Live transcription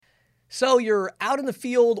So you're out in the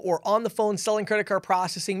field or on the phone selling credit card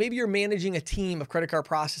processing. Maybe you're managing a team of credit card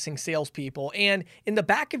processing salespeople. And in the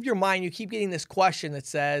back of your mind, you keep getting this question that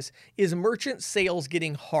says, is merchant sales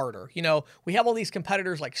getting harder? We have all these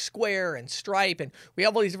competitors like Square and Stripe, and we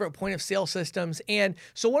have all these different point of sale systems. And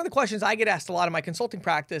so one of the questions I get asked a lot in my consulting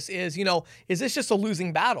practice is this just a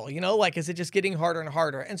losing battle? Is it just getting harder and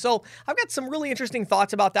harder? And so I've got some really interesting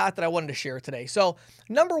thoughts about that I wanted to share today. So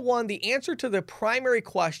number one, the answer to the primary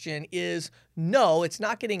question is no, it's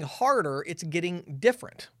not getting harder. It's getting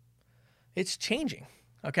different. It's changing.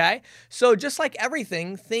 Okay. So just like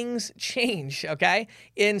everything, things change. Okay.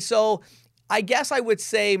 And so I guess I would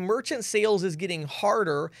say merchant sales is getting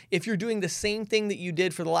harder if you're doing the same thing that you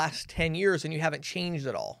did for the last 10 years and you haven't changed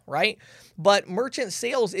at all, right? But merchant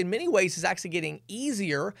sales in many ways is actually getting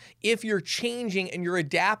easier if you're changing and you're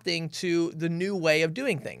adapting to the new way of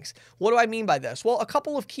doing things. What do I mean by this? Well, a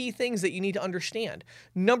couple of key things that you need to understand.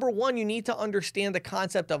 Number one, you need to understand the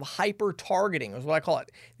concept of hyper-targeting is what I call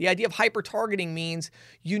it. The idea of hyper-targeting means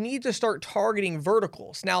you need to start targeting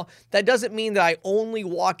verticals. Now, that doesn't mean that I only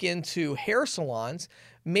walk into hair salons.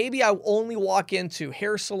 Maybe I only walk into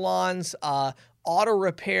hair salons, auto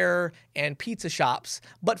repair, and pizza shops.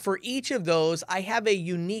 But for each of those, I have a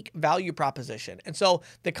unique value proposition. And so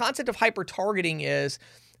the concept of hyper targeting is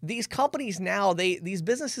these companies now, these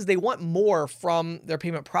businesses, they want more from their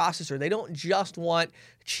payment processor. They don't just want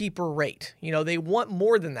cheaper rate. They want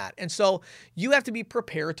more than that. And so you have to be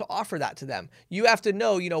prepared to offer that to them. You have to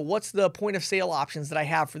know, what's the point of sale options that I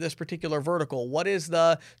have for this particular vertical? What is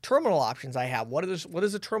the terminal options I have? What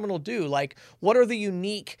does a terminal do? What are the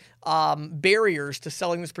unique barriers to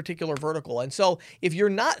selling this particular vertical? And so if you're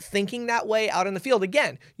not thinking that way out in the field,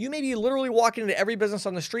 again, you may be literally walking into every business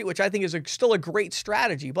on the street, which I think is still a great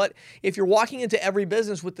strategy. But if you're walking into every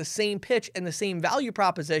business with the same pitch and the same value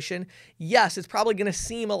proposition, yes, it's probably going to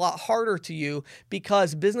seem a lot harder to you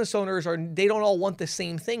because business owners they don't all want the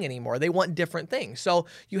same thing anymore. They want different things. So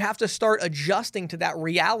you have to start adjusting to that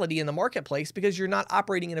reality in the marketplace because you're not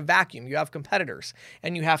operating in a vacuum. You have competitors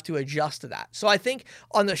and you have to adjust to that. So I think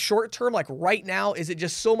on the short term, like right now, is it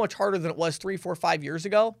just so much harder than it was 3, 4, 5 years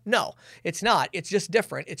ago? No, it's not. It's just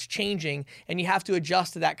different. It's changing and you have to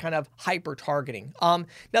adjust to that kind of hyper targeting. Now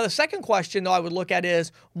the second question though I would look at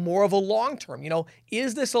is more of a long term.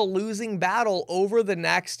 Is this a losing battle over the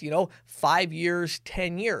next, 5 years,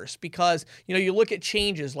 10 years? Because, you look at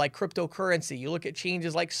changes like cryptocurrency, you look at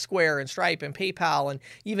changes like Square and Stripe and PayPal and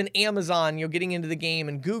even Amazon, getting into the game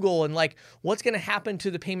and Google and what's going to happen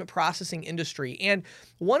to the payment processing industry. And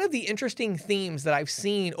one of the interesting themes that I've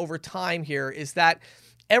seen over time here is that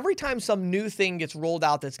every time some new thing gets rolled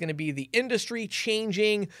out that's going to be the industry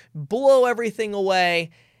changing, blow everything away,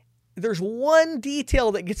 there's one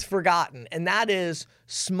detail that gets forgotten, and that is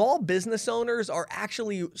small business owners are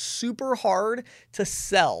actually super hard to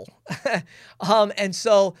sell. And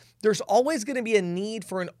so there's always going to be a need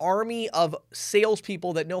for an army of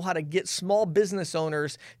salespeople that know how to get small business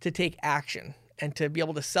owners to take action and to be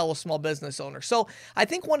able to sell a small business owner. So I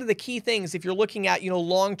think one of the key things, if you're looking at,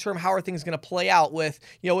 long-term, how are things going to play out with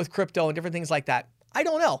crypto and different things like that, I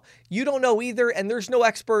don't know. You don't know either, and there's no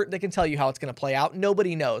expert that can tell you how it's going to play out.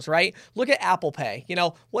 Nobody knows, right? Look at Apple Pay.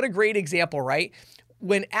 What a great example, right?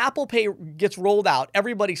 When Apple Pay gets rolled out,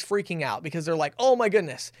 everybody's freaking out because they're like, oh my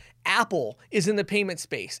goodness, Apple is in the payment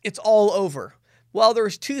space. It's all over. Well,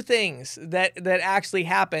 there's two things that actually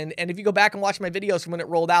happened. And if you go back and watch my videos from when it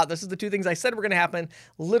rolled out, this is the two things I said were going to happen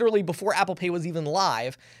literally before Apple Pay was even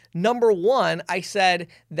live. Number one, I said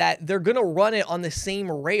that they're going to run it on the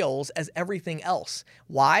same rails as everything else.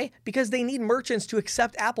 Why? Because they need merchants to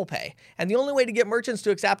accept Apple Pay. And the only way to get merchants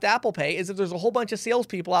to accept Apple Pay is if there's a whole bunch of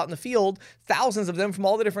salespeople out in the field, thousands of them from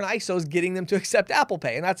all the different ISOs getting them to accept Apple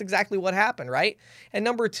Pay. And that's exactly what happened, right? And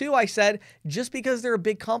number two, I said, just because they're a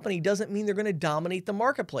big company doesn't mean they're going to dominate the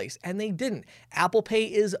marketplace. And they didn't. Apple Pay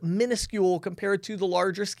is minuscule compared to the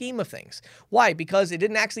larger scheme of things. Why? Because it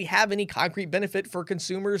didn't actually have any concrete benefit for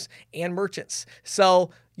consumers and merchants. So,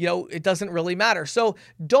 it doesn't really matter. So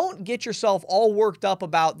don't get yourself all worked up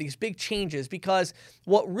about these big changes because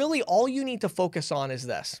what really all you need to focus on is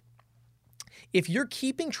this. If you're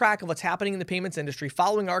keeping track of what's happening in the payments industry,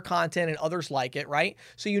 following our content and others like it, right?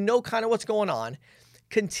 So you know kind of what's going on.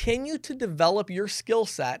 Continue to develop your skill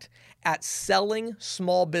set at selling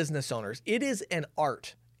small business owners. It is an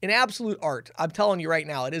art. an absolute art. I'm telling you right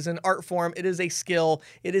now, it is an art form. It is a skill.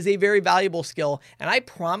 It is a very valuable skill. And I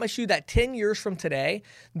promise you that 10 years from today,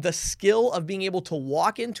 the skill of being able to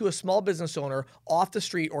walk into a small business owner off the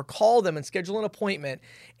street or call them and schedule an appointment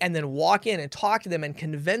and then walk in and talk to them and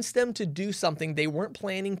convince them to do something they weren't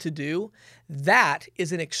planning to do, that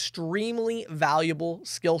is an extremely valuable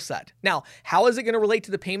skill set. Now, how is it going to relate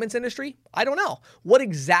to the payments industry? I don't know. What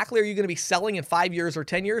exactly are you going to be selling in 5 years or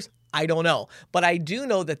 10 years? I don't know, but I do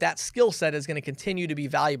know that that skill set is going to continue to be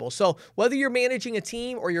valuable. So whether you're managing a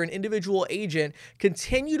team or you're an individual agent,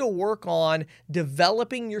 continue to work on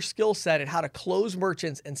developing your skill set at how to close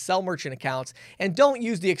merchants and sell merchant accounts. And don't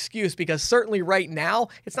use the excuse, because certainly right now,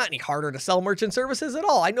 it's not any harder to sell merchant services at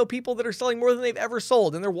all. I know people that are selling more than they've ever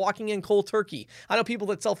sold, and they're walking in cold turkey. I know people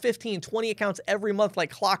that sell 15, 20 accounts every month like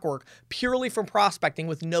clockwork, purely from prospecting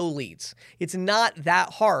with no leads. It's not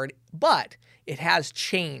that hard, but it has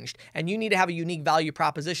changed, and you need to have a unique value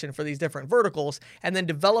proposition for these different verticals and then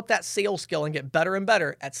develop that sales skill and get better and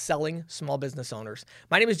better at selling small business owners.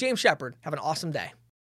 My name is James Shepard. Have an awesome day.